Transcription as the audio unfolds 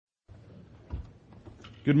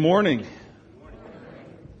Good morning.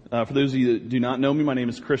 For those of you that do not know me, my name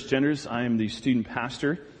is Chris Genders. I am the student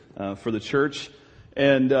pastor for the church.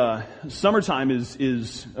 And summertime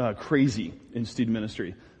is crazy in student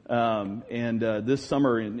ministry. This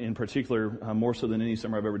summer in particular, more so than any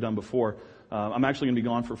summer I've ever done before, I'm actually going to be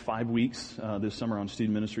gone for 5 weeks this summer on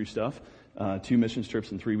student ministry stuff. 2 mission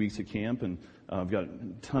trips and 3 weeks at camp. And I've got a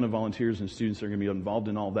ton of volunteers and students that are going to be involved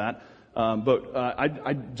in all that.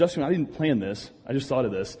 Justin, I didn't plan this. I just thought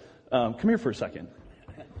of this. Come here for a second.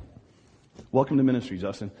 Welcome to ministry,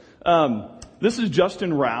 Justin. This is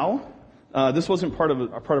Justin Rao. This wasn't part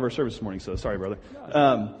of our service this morning, so sorry, brother.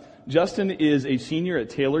 Justin is a senior at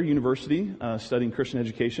Taylor University, studying Christian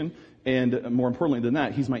education, and more importantly than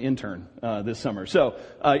that, he's my intern this summer. So,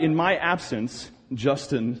 in my absence,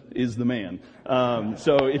 Justin is the man.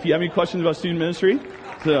 So, if you have any questions about student ministry,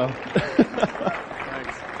 so.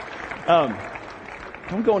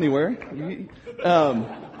 Don't go anywhere.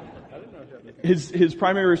 His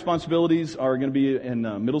primary responsibilities are going to be in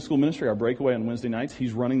middle school ministry, our breakaway on Wednesday nights.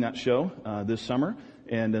 He's running that show this summer,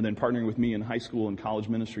 and then partnering with me in high school and college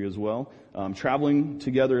ministry as well. Traveling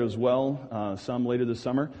together as well, some later this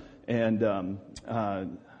summer. And there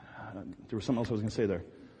was something else I was going to say there.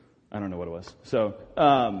 I don't know what it was. So,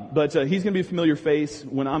 but he's going to be a familiar face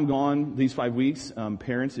when I'm gone these 5 weeks.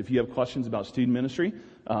 Parents, if you have questions about student ministry,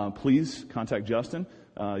 please contact Justin.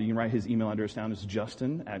 You can write his email address down. It's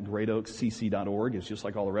justin@greatoakscc.org. It's just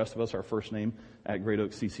like all the rest of us, our first name at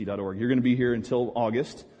greatoakscc.org. You're going to be here until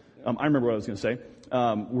August. I remember what I was going to say.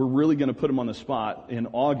 We're really going to put him on the spot. In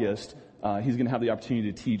August, he's going to have the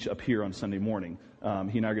opportunity to teach up here on Sunday morning.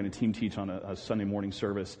 He and I are going to team teach on a Sunday morning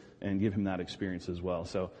service and give him that experience as well.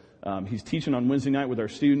 So he's teaching on Wednesday night with our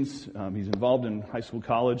students. He's involved in high school,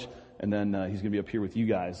 college, and then he's going to be up here with you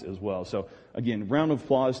guys as well. So again, round of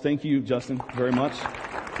applause. Thank you, Justin, very much.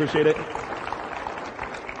 Appreciate it.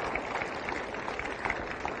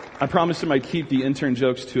 I promised him I'd keep the intern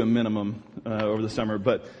jokes to a minimum over the summer,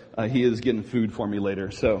 but he is getting food for me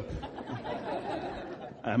later. So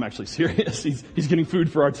I'm actually serious. He's getting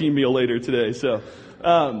food for our team meal later today. So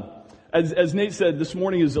as Nate said, this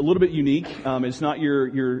morning is a little bit unique. It's not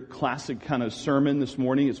your classic kind of sermon this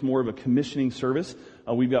morning. It's more of a commissioning service.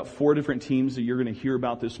 We've got 4 different teams that you're going to hear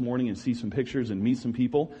about this morning and see some pictures and meet some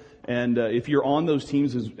people. And if you're on those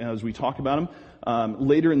teams as we talk about them,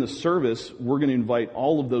 later in the service, we're going to invite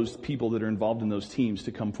all of those people that are involved in those teams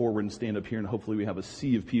to come forward and stand up here. And hopefully we have a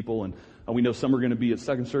sea of people. And we know some are going to be at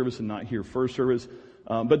second service and not here first service.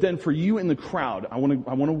 But then for you in the crowd, I want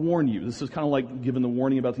to warn you. This is kind of like giving the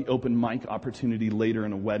warning about the open mic opportunity later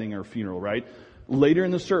in a wedding or funeral, right? Later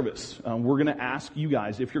in the service, we're going to ask you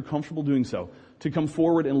guys, if you're comfortable doing so, to come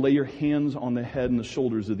forward and lay your hands on the head and the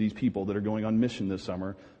shoulders of these people that are going on mission this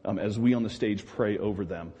summer as we on the stage pray over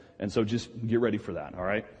them. And so just get ready for that, all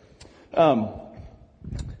right?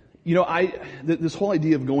 This whole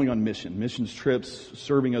idea of going on missions trips,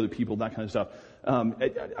 serving other people, that kind of stuff, I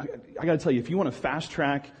got to tell you, if you want to fast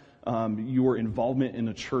track your involvement in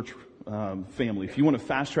a church family, if you want to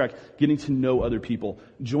fast track getting to know other people,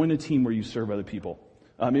 join a team where you serve other people.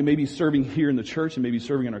 It may be serving here in the church, and maybe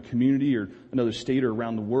serving in our community or another state or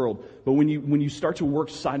around the world. But when you start to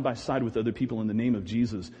work side by side with other people in the name of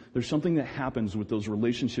Jesus, there's something that happens with those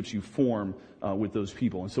relationships you form with those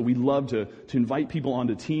people. And so we love to invite people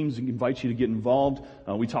onto teams and invite you to get involved.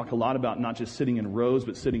 We talk a lot about not just sitting in rows,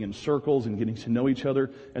 but sitting in circles and getting to know each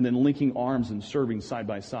other, and then linking arms and serving side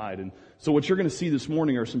by side. And so what you're going to see this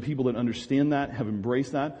morning are some people that understand that, have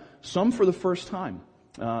embraced that, some for the first time.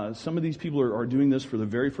 Some of these people are doing this for the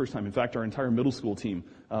very first time. In fact, our entire middle school team,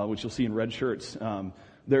 which you'll see in red shirts,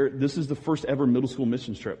 this is the first ever middle school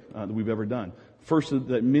missions trip that we've ever done. First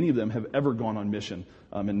that many of them have ever gone on mission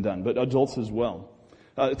and done, but adults as well.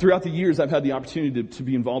 Throughout the years, I've had the opportunity to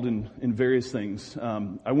be involved in various things.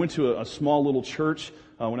 I went to a small little church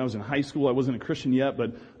when I was in high school. I wasn't a Christian yet,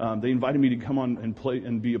 but they invited me to come on and play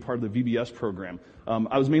and be a part of the VBS program.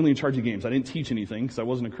 I was mainly in charge of games. I didn't teach anything because I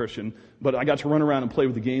wasn't a Christian, but I got to run around and play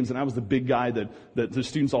with the games, and I was the big guy that the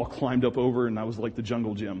students all climbed up over, and I was like the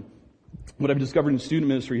jungle gym. What I've discovered in student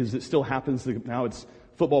ministry is it still happens now. It's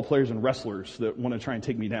football players and wrestlers that want to try and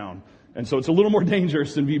take me down, and so it's a little more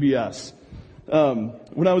dangerous than VBS.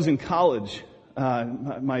 When I was in college,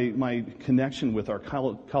 my connection with our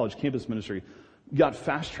college campus ministry got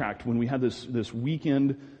fast-tracked when we had this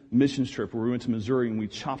weekend missions trip where we went to Missouri and we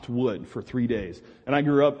chopped wood for 3 days. And I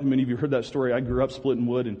grew up, many of you heard that story, I grew up splitting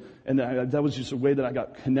wood, and that was just a way that I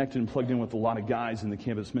got connected and plugged in with a lot of guys in the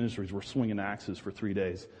campus ministries. We're swinging axes for 3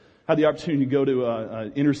 days. I had the opportunity to go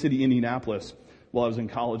to inner city Indianapolis while I was in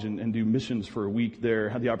college and do missions for a week there.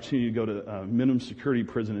 Had the opportunity to go to minimum security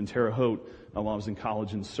prison in Terre Haute while I was in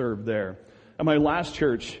college and served there. At my last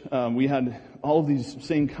church, we had all of these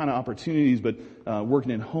same kind of opportunities, but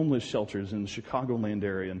working in homeless shelters in the Chicagoland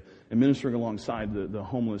area and ministering alongside the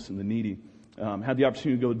homeless and the needy. Had the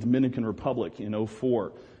opportunity to go to Dominican Republic in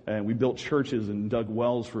 2004, and we built churches and dug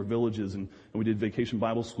wells for villages, and we did vacation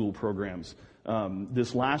Bible school programs.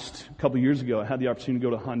 This last couple of years ago, I had the opportunity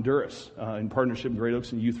to go to Honduras in partnership with Great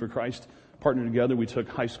Oaks and Youth for Christ. Partnered together, we took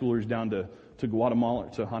high schoolers down to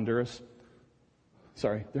Guatemala, to Honduras.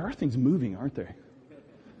 Sorry, there are things moving, aren't there?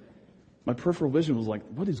 My peripheral vision was like,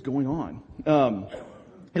 what is going on?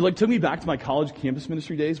 It took me back to my college campus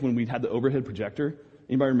ministry days when we had the overhead projector.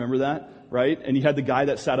 Anybody remember that? Right? And you had the guy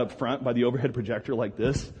that sat up front by the overhead projector like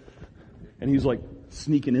this. And he was like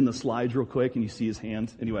sneaking in the slides real quick, and you see his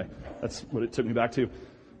hands. Anyway, that's what it took me back to.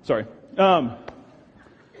 Sorry.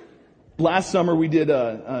 Last summer, we did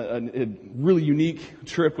a really unique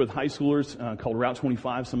trip with high schoolers called Route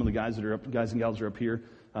 25. Some of the guys and gals are up here.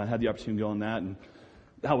 Had the opportunity to go on that, and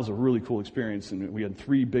that was a really cool experience. And we had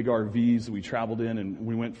 3 big RVs that we traveled in, and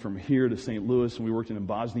we went from here to St. Louis, and we worked in a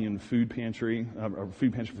Bosnian food pantry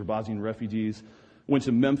for Bosnian refugees. Went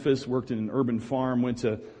to Memphis, worked in an urban farm. Went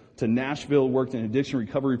to Nashville, worked in addiction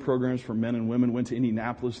recovery programs for men and women. Went to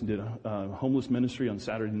Indianapolis and did a homeless ministry on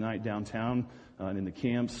Saturday night downtown and in the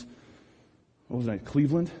camps. What was that,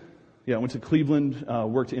 Cleveland? Yeah, I went to Cleveland,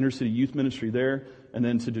 worked inner city youth ministry there, and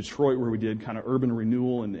then to Detroit where we did kind of urban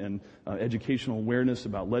renewal and educational awareness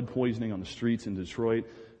about lead poisoning on the streets in Detroit,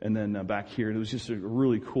 and then back here. And it was just a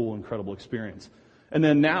really cool, incredible experience. And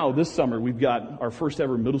then now, this summer, we've got our first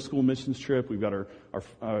ever middle school missions trip. We've got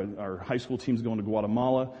our high school teams going to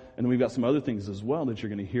Guatemala, and then we've got some other things as well that you're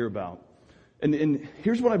going to hear about. And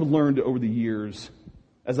here's what I've learned over the years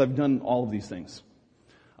as I've done all of these things.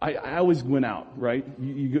 I always went out, right?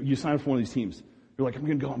 You sign up for one of these teams. You're like,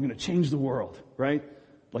 I'm going to change the world, right?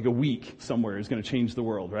 Like a week somewhere is going to change the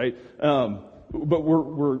world, right? But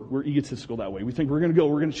we're egotistical that way. We think we're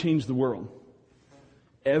going to change the world.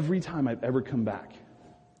 Every time I've ever come back,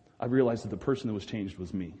 I realized that the person that was changed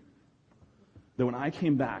was me. That when I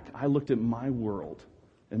came back, I looked at my world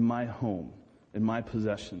and my home and my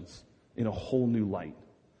possessions in a whole new light.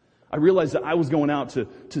 I realized that I was going out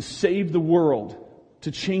to save the world,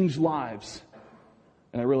 to change lives.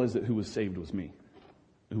 And I realized that who was saved was me.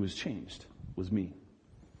 Who was changed was me.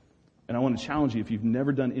 And I want to challenge you, if you've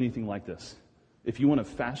never done anything like this, if you want to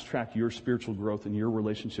fast track your spiritual growth and your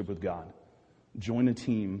relationship with God, join a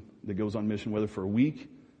team that goes on mission, whether for a week,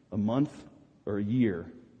 a month, or a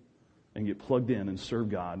year, and get plugged in and serve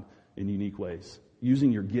God in unique ways.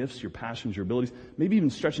 Using your gifts, your passions, your abilities, maybe even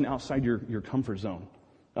stretching outside your comfort zone.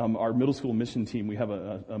 Our middle school mission team, we have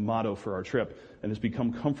a motto for our trip, and it's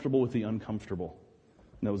become comfortable with the uncomfortable.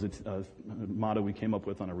 And that was a motto we came up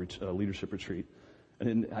with on a leadership retreat.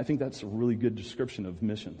 And I think that's a really good description of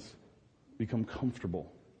missions. Become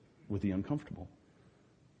comfortable with the uncomfortable.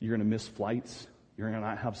 You're going to miss flights. You're going to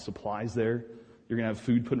not have supplies there. You're going to have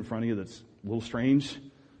food put in front of you that's a little strange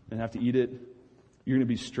and have to eat it. You're going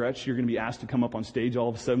to be stretched. You're going to be asked to come up on stage all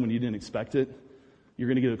of a sudden when you didn't expect it. You're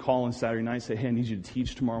going to get a call on Saturday night and say, hey, I need you to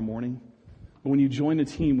teach tomorrow morning. But when you join a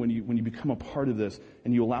team, when you become a part of this,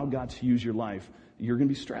 and you allow God to use your life, you're going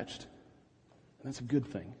to be stretched. And that's a good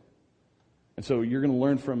thing. And so you're going to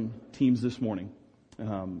learn from teams this morning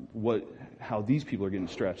how these people are getting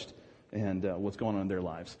stretched and what's going on in their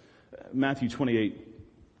lives. Matthew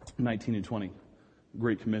 28:19 and 20,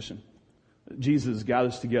 Great Commission. Jesus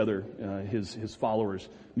gathers together his followers,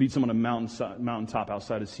 meets them on a mountaintop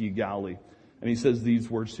outside of Sea of Galilee. And he says these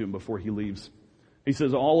words to him before he leaves. He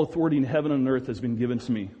says, all authority in heaven and earth has been given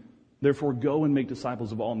to me. Therefore, go and make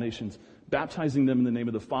disciples of all nations, baptizing them in the name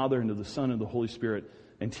of the Father and of the Son and of the Holy Spirit,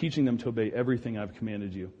 and teaching them to obey everything I've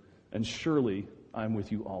commanded you. And surely I am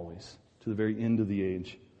with you always, to the very end of the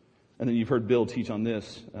age. And then you've heard Bill teach on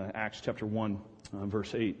this, Acts chapter 1,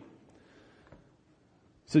 verse 8. It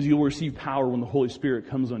says, you'll receive power when the Holy Spirit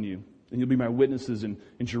comes on you. And you'll be my witnesses in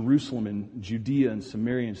Jerusalem and Judea and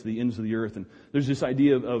Samaria and to the ends of the earth. And there's this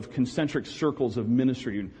idea of concentric circles of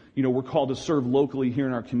ministry. And, we're called to serve locally here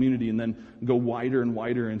in our community and then go wider and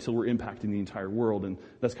wider until we're impacting the entire world. And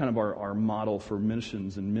that's kind of our model for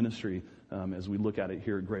missions and ministry as we look at it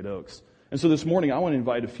here at Great Oaks. And so this morning, I want to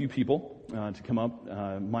invite a few people to come up.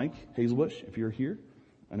 Mike Hazelbush, if you're here.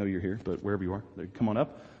 I know you're here, but wherever you are, come on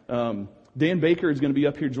up. Dan Baker is going to be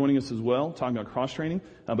up here joining us as well, talking about cross-training,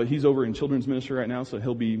 but he's over in children's ministry right now, so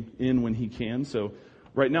he'll be in when he can. So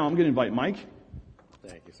right now I'm going to invite Mike.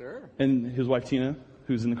 Thank you, sir. And his wife Tina,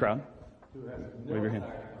 who's in the crowd. Wave your hand.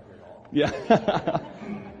 Yeah.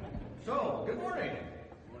 So, good morning.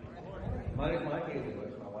 My name is Mike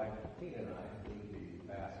Hazelwood. My wife Tina and I lead the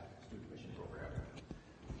Bass Student Mission Program.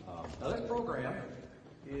 Now, this program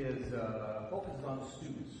focuses on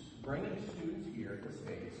students, bringing students here to the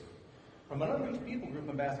States from an unreached people group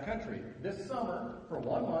in Bass Country. This summer, for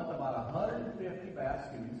 1 month, about 150 Bass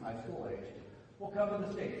students, high school age, will come to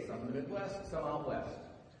the States, some in the Midwest, some out west.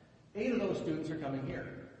 8 of those students are coming here.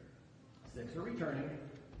 6 are returning,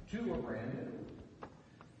 2 are brand new.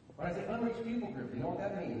 When I say unreached people group, you know what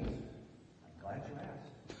that means? I'm glad you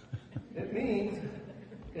asked. It means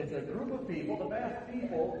it's a group of people, the Basque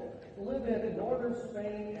people, live in northern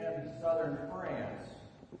Spain and southern France.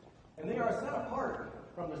 And they are set apart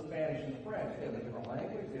from the Spanish and the French. They have a different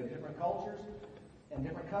language, they have different cultures and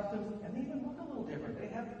different customs, and they even look a little different.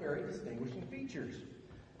 They have very distinguishing features.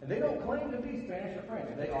 And they don't claim to be Spanish or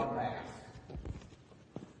French, they are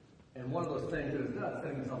Basque. And one of those things that is done,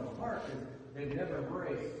 setting themselves apart, is they've never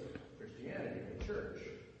embraced Christianity, the church.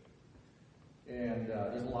 And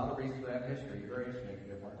there's a lot of reasons for that history. Very interesting if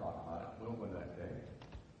you want to talk about it. We won't go into that today.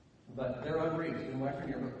 But they're unreached. In Western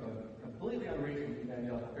Europe, completely unreached with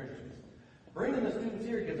evangelical Christians. Bringing the students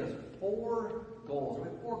here gives us 4 goals. We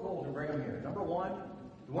have 4 goals to bring them here. Number 1,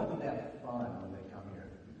 we want them to have fun when they come here.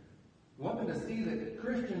 We want them to see that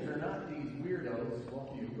Christians are not these weirdos, well,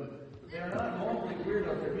 few, but they're not normally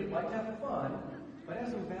weirdos. They're people like to have fun, but have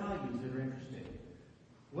some values that are interesting.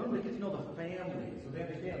 We want them to get to know the family, so they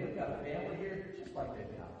understand we've got a family here just like they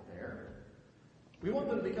do out there. We want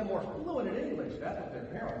them to become more fluent in English. That's what their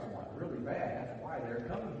parents want really bad. That's why they're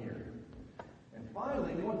coming here. And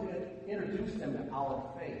finally, we want to introduce them to our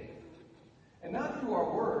faith. And not through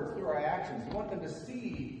our words, through our actions. We want them to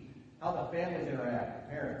see how the families interact,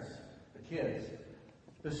 the parents, the kids,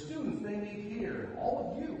 the students they meet here,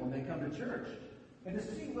 all of you when they come to church, and to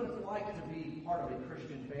see what it's like to be part of a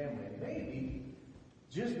Christian family. And maybe,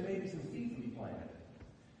 just maybe some seeds will be planted.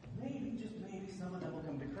 Maybe, just maybe, some of them will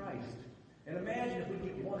come to Christ. And imagine if we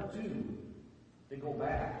get 1 or 2, they go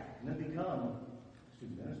back and then become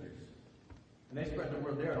student ministers. And they spread the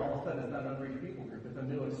word there, and all of a sudden it's not an unreached people group. It's a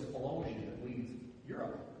new explosion that leads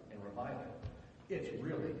Europe in revival. It's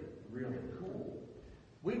really, really cool.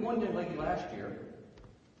 We had one young lady last year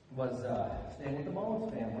was staying with the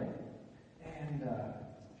Mullins family, and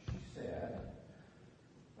she said,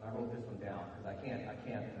 and I wrote this one down because I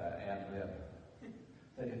can't ad lib.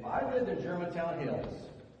 That if I lived in Germantown Hills,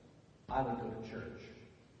 I would go to church.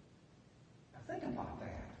 Now think about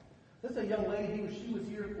that. This is a young lady. She was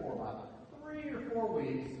here for about 3 or 4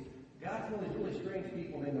 weeks. Got to know these really strange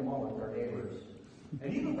people named the Mullins, our neighbors.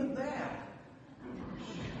 And even with that,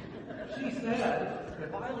 she said,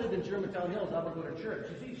 if I lived in Germantown Hills, I would go to church.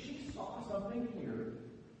 You see, she saw something here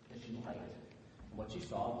that she liked. And what she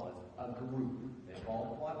saw was a group. They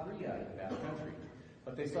called Quadria in Bass Country.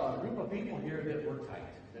 But they saw a group of people here that were tight,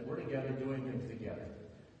 that were together doing things together.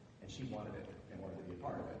 And she wanted it and wanted to be a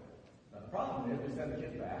part of it. Now, the problem is we send the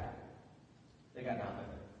kids back. They got nothing.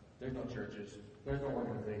 There's no churches. There's no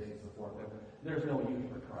organizations to support them. There's no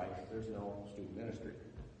youth for Christ. There's no student ministry.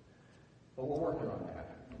 But we're working on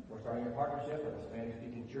that. We're starting a partnership with a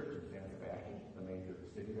Spanish-speaking church in San Sebastian, the major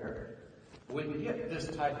city there. We can get this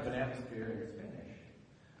type of an atmosphere in Spanish.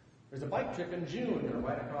 There's a bike trip in June. We're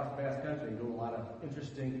right across Bass Country and do a lot of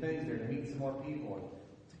interesting things there to meet some more people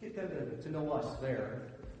and to get them to know us there.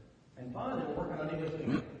 And finally, we're working on English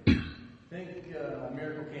speaking. Think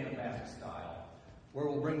Miracle Can Basque style, where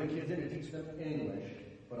we'll bring the kids in to teach them English,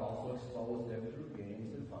 but also expose them through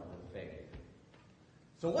games and fun and faith.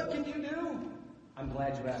 So what can you do? I'm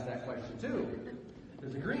glad you asked that question too.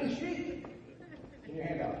 There's a green sheet in your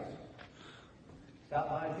handouts. Stop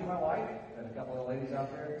by and see my wife and a couple of ladies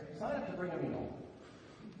out there. Sign up to bring a meal.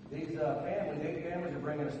 These families, 8 families, are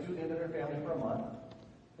bringing a student into their family for a month.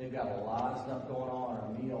 They've got a lot of stuff going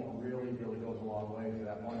on. A meal really, really goes a long way for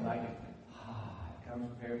that one night. It comes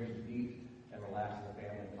prepared to eat and relax the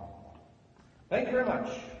family and talk. Thank you very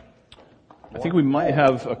much. I think we might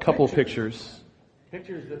have a couple pictures.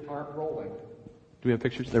 Pictures that aren't rolling. Do we have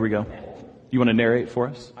pictures? There we go. You want to narrate for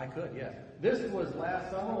us? I could, yes. This was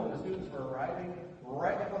last summer when the students were arriving,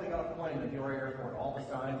 right before they got off the plane at Peoria Airport. All the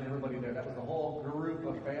signs, everybody there. That was the whole group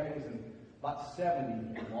of families, and about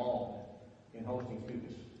 70 involved in hosting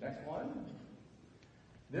students. Next one.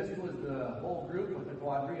 This was the whole group with the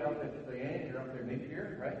Quadria up at the anchor up there, Navy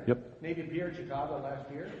Pier, right? Yep. Navy Pier in Chicago last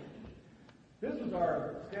year. This was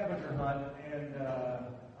our scavenger hunt, and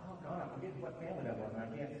oh God, I forget what family that was, and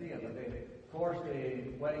I can't see it, but they forced a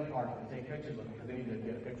wedding party to take pictures with them because they needed to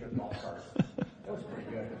get a picture of the golf carts. That was pretty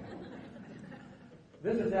good.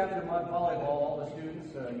 This is after mud volleyball. All the students,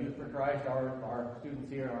 Youth for Christ, our students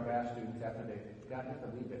here, and our Bash students, after they've gotten just a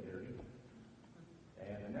wee bit dirty.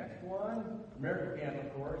 And the next one, Miracle Camp, of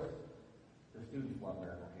course. The students love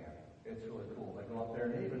Miracle Camp. It's really cool. They go up there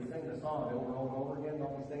and they even sing the song over and over and over again.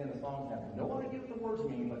 They'll be singing the song. Have no idea what the words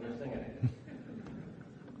mean, but they're singing it.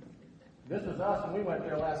 This is us, and we went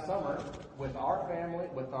there last summer with our family,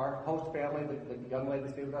 with our host family, the young lady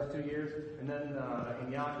stayed with us 2 years, and then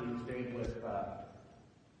Iñaki stayed with, oh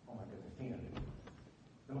my goodness, Tina.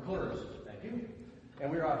 The McClures, thank you. And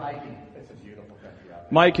we were out hiking. It's a beautiful country out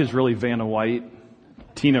there. Mike is really Vanna White.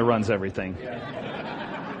 Tina runs everything. Yeah.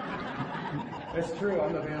 It's true.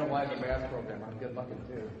 I'm the Vanna White of the bass program. I'm good looking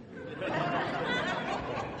too.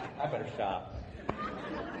 I better stop.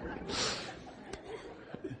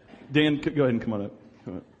 Dan, go ahead and come on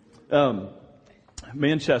up.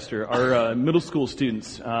 Manchester, our middle school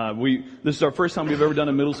students. This is our first time we've ever done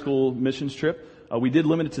a middle school missions trip. We did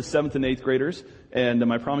limit it to 7th and 8th graders, and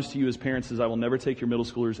my promise to you as parents is I will never take your middle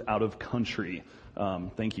schoolers out of country.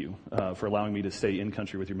 Thank you for allowing me to stay in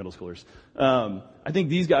country with your middle schoolers. I think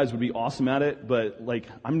these guys would be awesome at it, but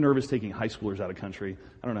I'm nervous taking high schoolers out of country.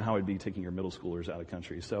 I don't know how I'd be taking your middle schoolers out of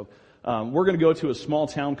country. So we're going to go to a small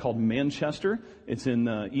town called Manchester. It's in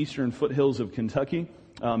the eastern foothills of Kentucky.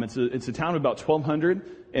 It's a town of about 1,200,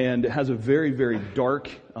 and it has a very, very dark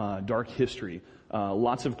history.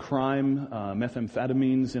 Lots of crime,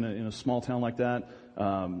 methamphetamines in a small town like that.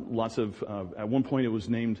 Lots of, at one point it was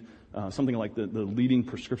named something like the leading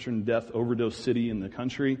prescription death overdose city in the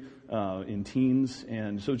country in teens.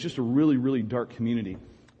 And so it's just a really, really dark community.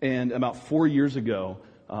 And about 4 years ago,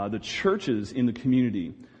 the churches in the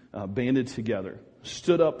community banded together,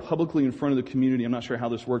 stood up publicly in front of the community. I'm not sure how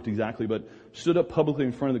this worked exactly, but stood up publicly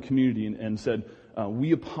in front of the community and said,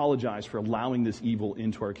 we apologize for allowing this evil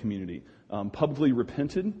into our community. Publicly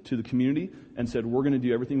repented to the community and said, we're going to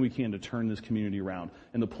do everything we can to turn this community around.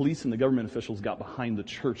 And the police and the government officials got behind the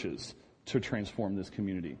churches to transform this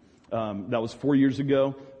community. That was 4 years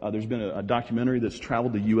ago. There's been a documentary that's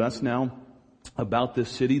traveled the U.S. now about this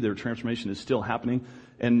city. Their transformation is still happening.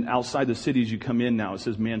 And outside the city, as you come in now, it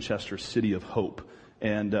says Manchester, City of Hope.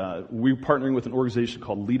 And we're partnering with an organization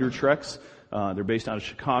called Leader Treks. They're based out of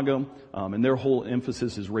Chicago, and their whole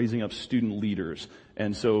emphasis is raising up student leaders.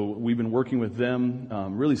 And so we've been working with them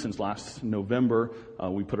really since last November.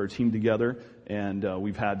 We put our team together, and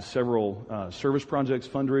we've had several service projects,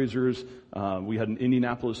 fundraisers. We had an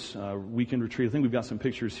Indianapolis weekend retreat. I think we've got some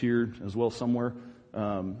pictures here as well somewhere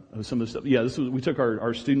of some of the stuff. Yeah, we took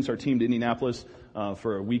our students, our team to Indianapolis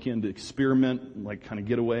for a weekend experiment, like kind of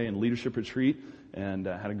getaway and leadership retreat, and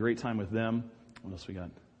had a great time with them. What else we got?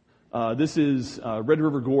 This is Red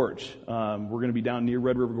River Gorge. We're going to be down near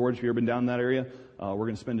Red River Gorge. If you've ever been down in that area, we're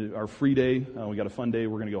going to spend our free day. We got a fun day.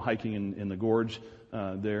 We're going to go hiking in the gorge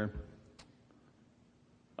there.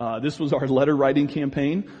 This was our letter writing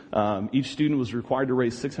campaign. Each student was required to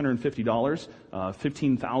raise $650,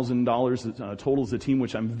 $15,000 total as a team,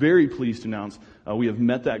 which I'm very pleased to announce we have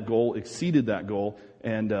met that goal, exceeded that goal,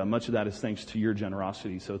 and much of that is thanks to your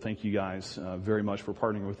generosity. So thank you guys very much for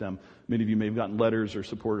partnering with them. Many of you may have gotten letters or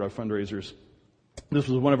supported our fundraisers. This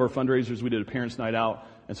was one of our fundraisers. We did a parents' night out,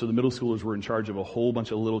 and so the middle schoolers were in charge of a whole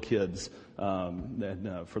bunch of little kids for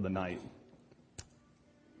the night.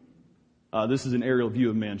 This is an aerial view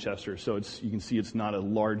of Manchester, so you can see it's not a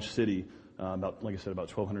large city. About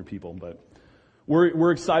 1,200 people. But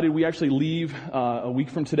we're excited. We actually leave a week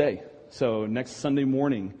from today. So next Sunday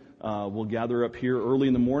morning, we'll gather up here early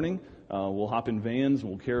in the morning. We'll hop in vans and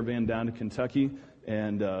we'll caravan down to Kentucky.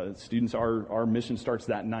 And students, our mission starts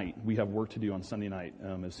that night. We have work to do on Sunday night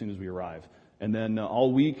as soon as we arrive. And then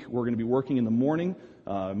all week, we're going to be working in the morning.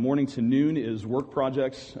 Morning to noon is work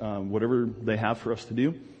projects, whatever they have for us to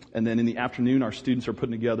do. And then in the afternoon, our students are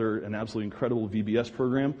putting together an absolutely incredible VBS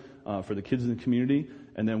program for the kids in the community.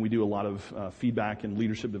 And then we do a lot of feedback and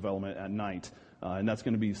leadership development at night. And that's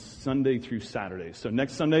going to be Sunday through Saturday. So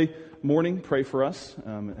next Sunday morning, pray for us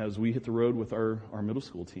as we hit the road with our middle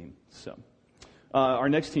school team. So our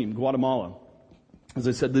next team, Guatemala. As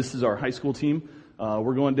I said, this is our high school team.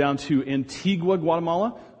 We're going down to Antigua,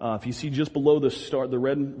 Guatemala. If you see just below the star, the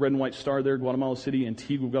red and white star there, Guatemala City,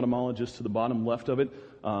 Antigua, Guatemala, just to the bottom left of it.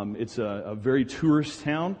 It's a very tourist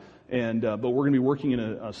town, but we're going to be working in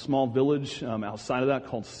a small village outside of that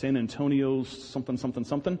called San Antonio something.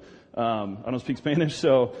 I don't speak Spanish,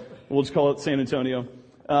 so we'll just call it San Antonio.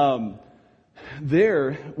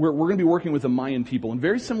 There, we're going to be working with the Mayan people, and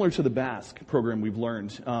very similar to the Basque program we've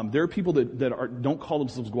learned. There are people that don't call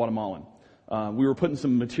themselves Guatemalan. We were putting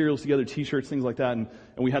some materials together, T-shirts, things like that, and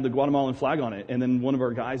we had the Guatemalan flag on it. And then one of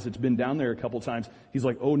our guys that's been down there a couple times, he's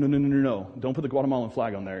like, "Oh, no. Don't put the Guatemalan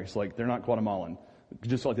flag on there." He's like, "They're not Guatemalan."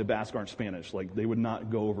 Just like the Basque aren't Spanish. Like, they would not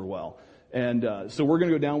go over well. And so we're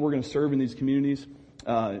going to go down. We're going to serve in these communities.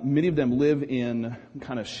 Many of them live in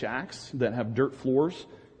kind of shacks that have dirt floors,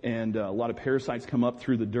 and a lot of parasites come up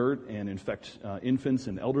through the dirt and infect infants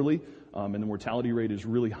and elderly, and the mortality rate is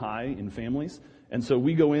really high in families. And so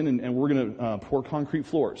we go in and we're going to pour concrete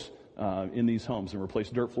floors in these homes and replace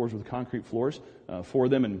dirt floors with concrete floors for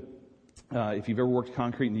them. And if you've ever worked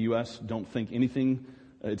concrete in the U.S., don't think anything.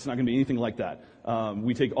 It's not going to be anything like that.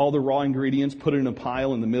 We take all the raw ingredients, put it in a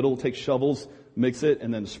pile in the middle, take shovels, mix it,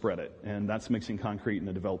 and then spread it. And that's mixing concrete in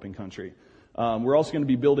a developing country. We're also going to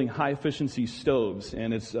be building high-efficiency stoves,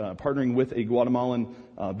 and it's partnering with a Guatemalan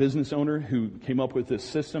business owner who came up with this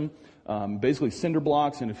system. Basically cinder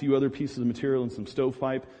blocks and a few other pieces of material and some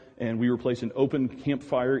stovepipe, and we replace an open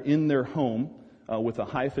campfire in their home with a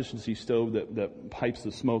high-efficiency stove that pipes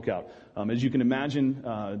the smoke out. As you can imagine,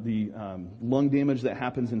 the lung damage that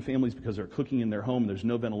happens in families because they're cooking in their home, there's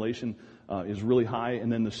no ventilation, is really high.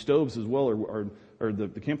 And then the stoves as well, or the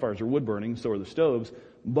campfires are wood burning, so are the stoves,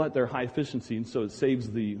 but they're high efficiency, and so it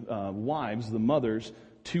saves the wives, the mothers,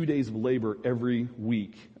 2 days of labor every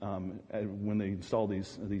week when they install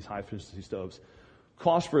these high efficiency stoves.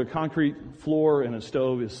 Cost for a concrete floor and a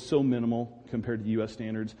stove is so minimal compared to U.S.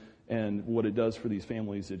 standards. And what it does for these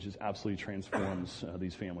families, it just absolutely transforms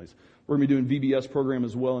these families. We're going to be doing VBS program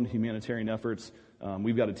as well in humanitarian efforts.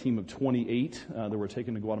 We've got a team of 28 that we're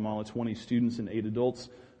taking to Guatemala, 20 students and 8 adults.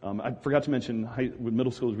 I forgot to mention with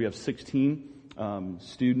middle schools, we have 16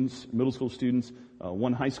 students, middle school students,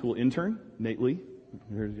 1 high school intern, Nate Lee,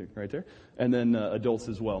 right there, and then adults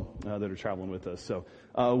as well that are traveling with us. So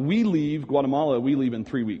we leave Guatemala, we leave in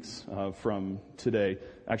 3 weeks from today,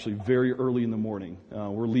 actually very early in the morning.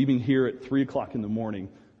 We're leaving here at 3 o'clock in the morning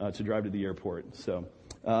to drive to the airport. So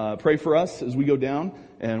pray for us as we go down,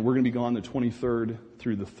 and we're going to be gone the 23rd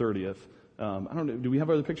through the 30th. I don't know, do we have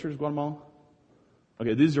other pictures of Guatemala?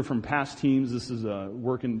 Okay, these are from past teams. This is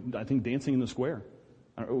working, I think, dancing in the square.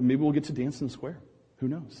 Maybe we'll get to dance in the square. Who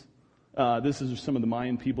knows? This is some of the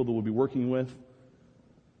Mayan people that we'll be working with.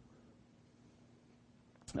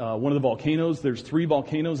 One of the volcanoes, there's 3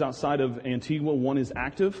 volcanoes outside of Antigua. One is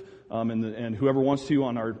active, and whoever wants to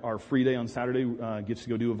on our free day on Saturday gets to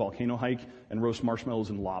go do a volcano hike and roast marshmallows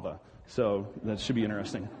in lava. So that should be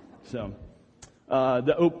interesting. So,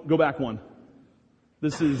 go back one.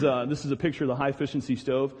 This is a picture of the high efficiency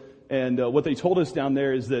stove. And what they told us down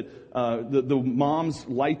there is that the moms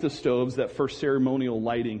light the stoves, that first ceremonial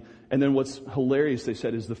lighting. And then what's hilarious, they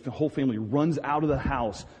said, is the whole family runs out of the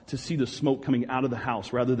house to see the smoke coming out of the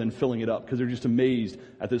house rather than filling it up because they're just amazed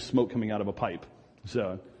at this smoke coming out of a pipe.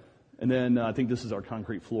 So, and then I think this is our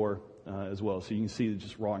concrete floor as well. So you can see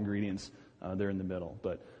just raw ingredients there in the middle.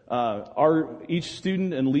 But each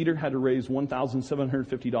student and leader had to raise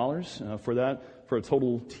 $1,750 for that, for a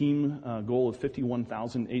total team goal of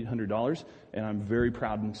 $51,800. And I'm very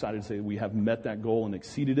proud and excited to say we have met that goal and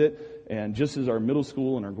exceeded it. And just as our middle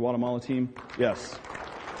school and our Guatemala team, yes.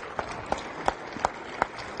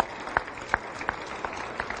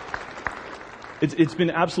 It's been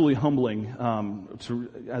absolutely humbling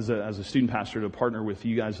as a student pastor to partner with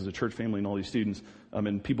you guys as a church family and all these students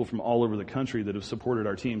and people from all over the country that have supported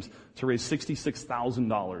our teams to raise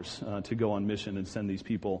 $66,000 to go on mission and send these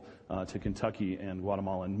people to Kentucky and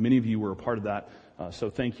Guatemala. And many of you were a part of that, so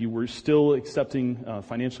thank you. We're still accepting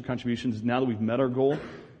financial contributions now that we've met our goal.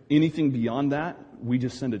 Anything beyond that, we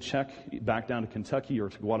just send a check back down to Kentucky or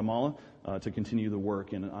to Guatemala to continue the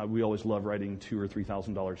work. And we always love writing $2,000 or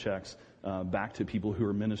 $3,000 checks back to people who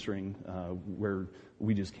are ministering where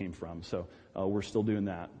we just came from. So we're still doing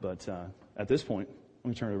that. But at this point, I'm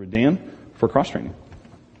going to turn it over to Dan for cross training.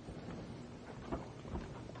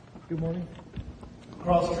 Good morning.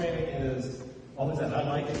 Cross training is always a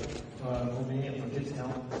highlight for me and for Kids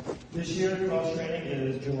Town. This year, cross training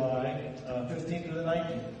is July 15th to the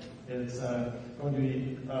 19th. It's going to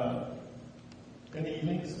be in the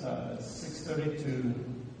evenings, 6:30 to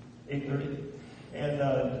 8:30. And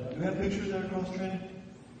do we have pictures there of cross training?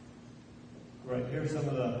 Right, here's some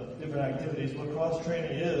of the different activities. What cross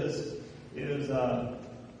training is it's a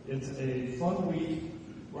fun week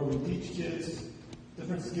where we teach kids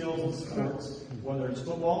different skills and sports, whether it's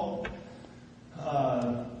football,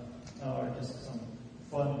 or just some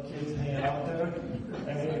fun kids hanging out there.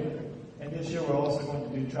 And this year we're also going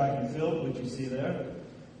to do track and field, which you see there.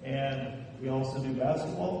 And we also do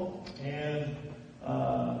basketball and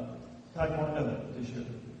taekwondo this year.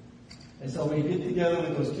 And so we get together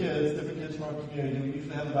with those kids, different kids from our community. We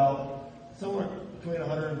usually have about somewhere between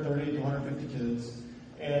 130 to 150 kids.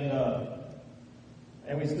 And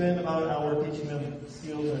we spend about an hour teaching them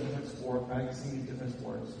skills in a different sport, practicing these different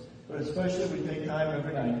sports. But especially we take time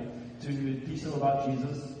every night to teach them about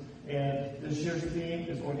Jesus. And this year's theme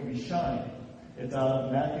is going to be shine. It's out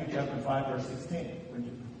of Matthew chapter 5, verse 16,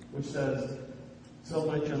 which says, "So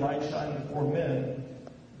let your light shine before men,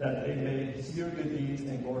 that they may see your good deeds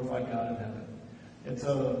and glorify God in heaven." And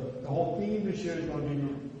so the whole theme this year is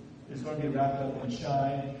going to be wrapped up in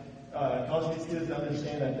shine, causing these kids to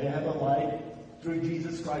understand that they have a light through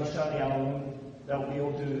Jesus Christ shining out of them that will be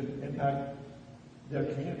able to impact their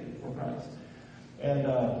community for Christ. And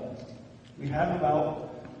we have about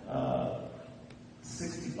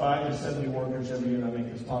 65 to 70 workers every year that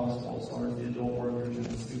make this possible, as far as the adult workers and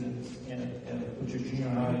the students, and which are junior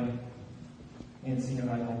high and senior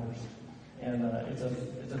high holders. And it's a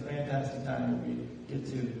fantastic time where we get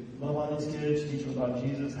to love on these kids, teach them about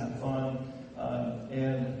Jesus, have fun,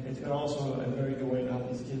 and it's been also a very good way to help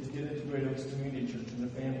these kids get into Great Oaks Community Church and their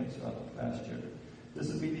families throughout the past year.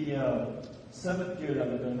 This will be the 7th year that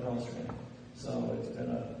we've done cross training, so it's been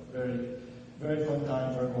a very, very fun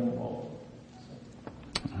time for everyone involved.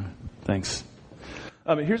 Thanks.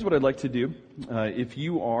 Here's what I'd like to do. If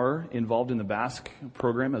you are involved in the Basque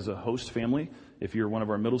program as a host family, if you're one of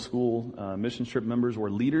our middle school mission trip members or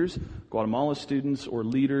leaders, Guatemala students or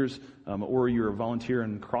leaders, or you're a volunteer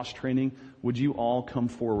in cross training, would you all come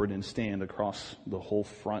forward and stand across the whole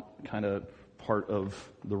front kind of part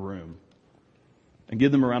of the room? And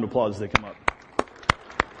give them a round of applause as they come up.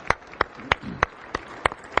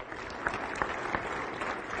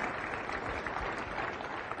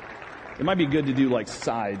 It might be good to do like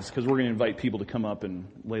sides, because we're going to invite people to come up and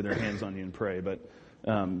lay their hands on you and pray. But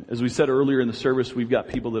as we said earlier in the service, we've got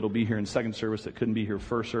people that will be here in second service that couldn't be here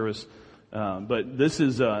first service. But this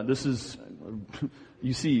is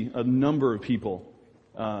you see a number of people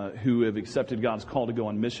who have accepted God's call to go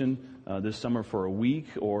on mission this summer for a week,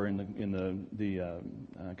 or in the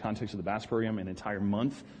context of the Basque program, an entire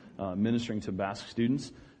month ministering to Basque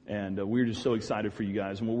students. And we're just so excited for you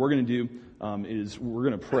guys. And what we're going to do is we're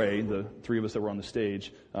going to pray, the three of us that were on the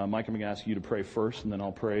stage. Mike, I'm going to ask you to pray first, and then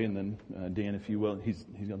I'll pray, and then Dan, if you will. He's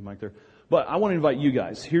got the mic there. But I want to invite you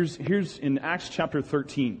guys. Here's in Acts chapter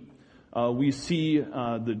 13. We see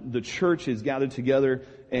the church is gathered together,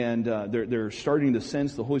 and they're starting to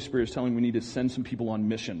sense the Holy Spirit is telling them we need to send some people on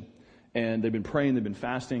mission. And they've been praying, they've been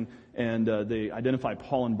fasting, and they identify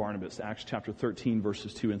Paul and Barnabas. Acts chapter 13,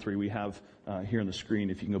 verses 2 and 3. We have here on the screen,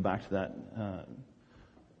 if you can go back to that,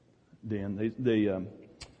 Dan.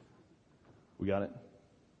 We got it? A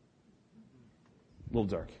little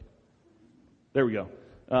dark. There we go.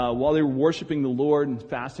 While they were worshiping the Lord and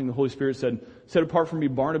fasting, the Holy Spirit said, "Set apart from me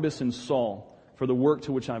Barnabas and Saul for the work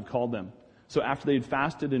to which I have called them." So after they had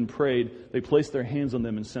fasted and prayed, they placed their hands on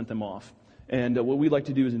them and sent them off. And what we'd like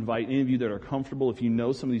to do is invite any of you that are comfortable, if you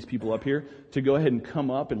know some of these people up here, to go ahead and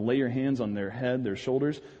come up and lay your hands on their head, their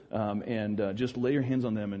shoulders, and just lay your hands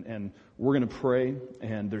on them. And we're going to pray.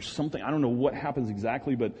 And there's something, I don't know what happens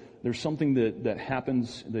exactly, but there's something that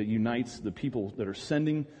happens that unites the people that are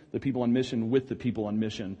sending the people on mission with the people on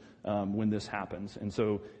mission when this happens. And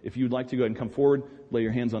so if you'd like to go ahead and come forward, lay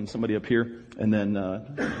your hands on somebody up here, and then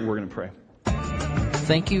we're going to pray.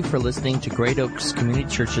 Thank you for listening to Great Oaks Community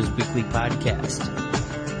Church's weekly podcast.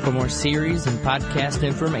 For more series and podcast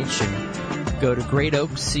information, go to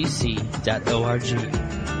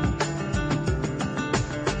greatoakscc.org.